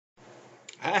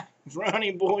Hi, it's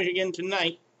Ronnieboy again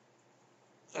tonight.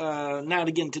 Not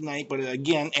again tonight, but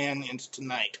again, and it's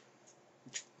tonight.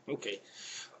 Okay,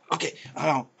 okay.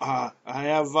 I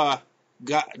have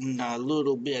gotten a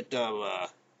little bit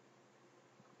of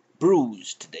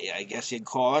bruised today, I guess you'd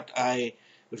call it. I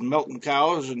was milking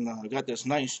cows, and I got this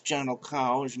nice, gentle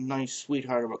cow. It's a nice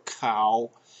sweetheart of a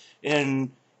cow, and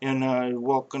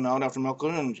walking out after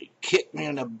milking, and she kicked me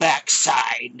in the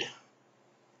backside.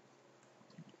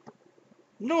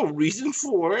 No reason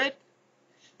for it.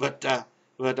 But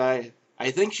I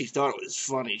think she thought it was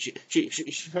funny. She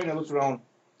kind of looked around.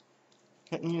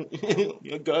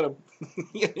 You got him,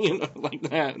 like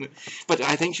that. But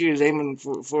I think she was aiming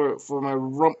for my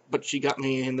rump, but she got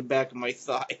me in the back of my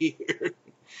thigh here.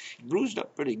 Bruised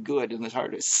up pretty good, and it's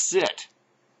hard to sit.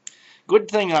 Good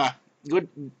thing,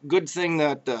 good thing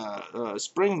that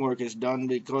spring work is done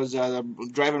because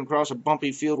driving across a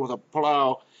bumpy field with a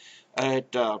plow,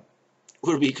 it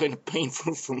would be kind of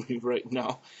painful for me right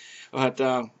now. But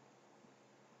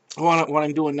what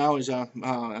I'm doing now is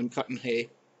I'm cutting hay,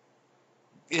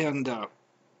 and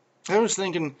I was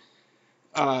thinking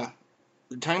the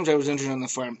times I was injured on the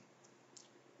farm,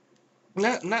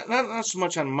 not so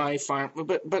much on my farm,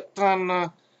 but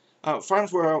on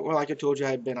farms where, like I told you,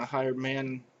 I'd been a hired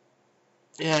man,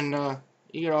 and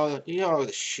you get all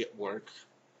the shit work.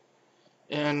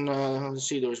 And let's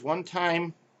see, there was one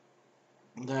time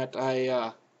that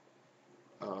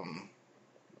um,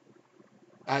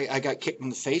 I got kicked in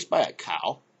the face by a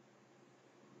cow.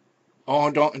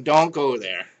 Oh, don't go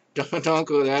there. Don't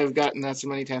go there. I've gotten that so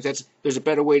many times. There's a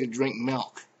better way to drink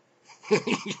milk.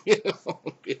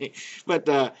 Okay. But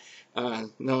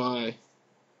no,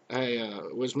 I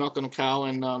was milking a cow,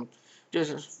 and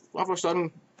just all of a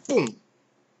sudden, boom,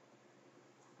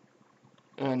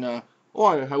 and I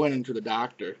went into the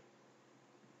doctor,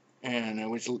 and it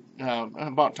was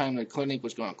about time the clinic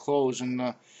was going to close,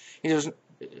 and he says,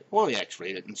 well, he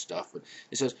x-rayed it and stuff, but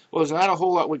he says, well, there's not a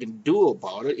whole lot we can do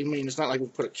about it. I mean, it's not like we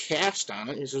put a cast on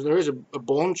it. He says, there is a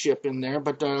bone chip in there,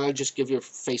 but I'll just give your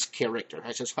face character.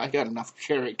 I says, I got enough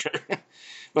character.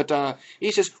 But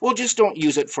he says, well, just don't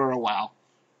use it for a while.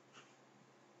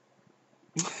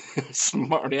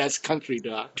 Smart-ass country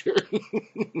doctor.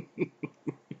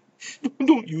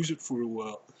 Don't use it for a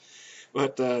while.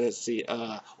 But let's see.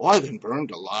 I've been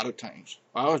burned a lot of times.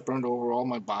 I was burned over all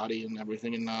my body and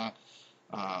everything, and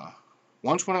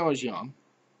once when I was young,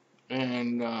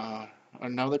 and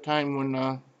another time when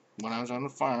I was on the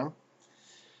farm.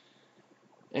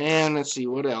 And let's see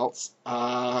what else.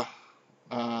 Cut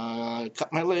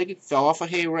my leg, fell off a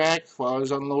hay rack while I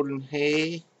was unloading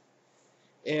hay,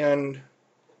 and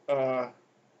it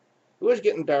was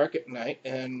getting dark at night,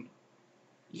 and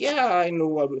yeah, I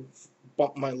knew I would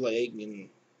bump my leg and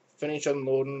finish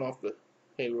unloading off the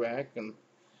hay rack,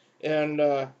 and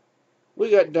we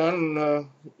got done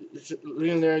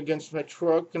leaning there against my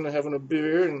truck and having a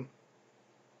beer,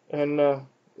 and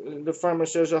the farmer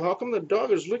says, "How come the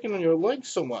dog is licking on your leg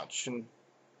so much?" And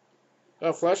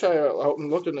I flash out and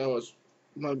looked, and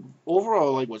my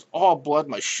overall leg was all blood.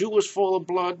 My shoe was full of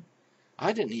blood.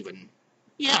 I didn't even.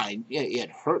 Yeah, it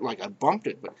hurt like I bumped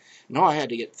it, but no, I had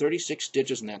to get 36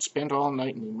 stitches and then spent all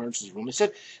night in the emergency room.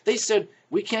 They said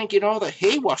we can't get all the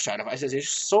hay wash out of it. I said,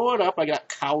 just sew it up. I got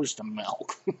cows to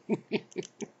milk.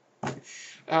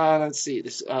 Let's see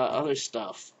this other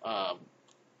stuff.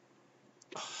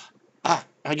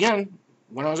 Again,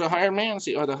 when I was a hired man,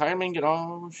 see, the hired man get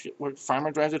all shit. Where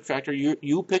farmer drives a tractor,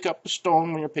 you pick up the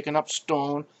stone when you're picking up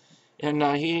stone, and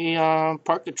he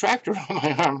parked the tractor on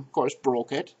my arm. Of course,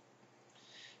 broke it.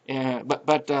 And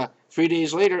but 3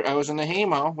 days later, I was in the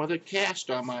haymow with a cast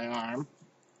on my arm,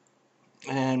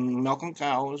 and milking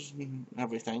cows and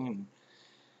everything.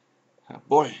 And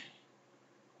boy,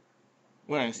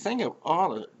 when I think of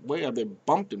all the way I've been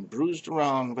bumped and bruised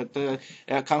around, but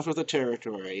that comes with the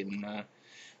territory, and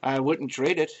I wouldn't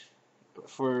trade it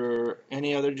for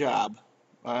any other job.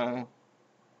 Uh,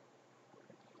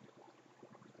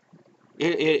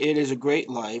 it is a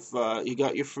great life. You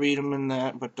got your freedom in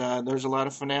that, but there's a lot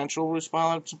of financial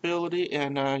responsibility,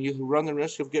 and you run the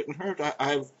risk of getting hurt.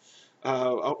 I've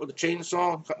out with a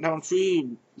chainsaw, cut down a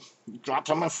tree, dropped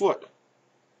on my foot.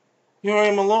 Here I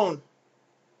am alone.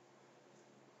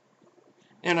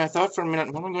 And I thought for a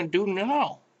minute, what am I going to do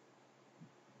now?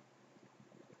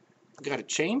 Got a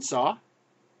chainsaw.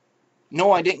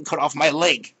 No, I didn't cut off my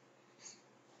leg.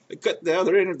 I cut the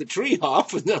other end of the tree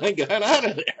off, and then I got out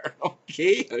of there.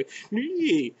 Okay?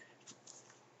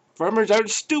 Farmers aren't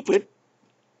stupid,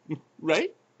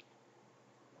 right?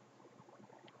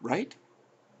 Right?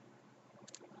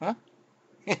 Huh?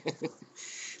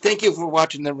 Thank you for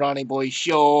watching the Ronnieboy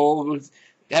Show.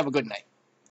 Have a good night.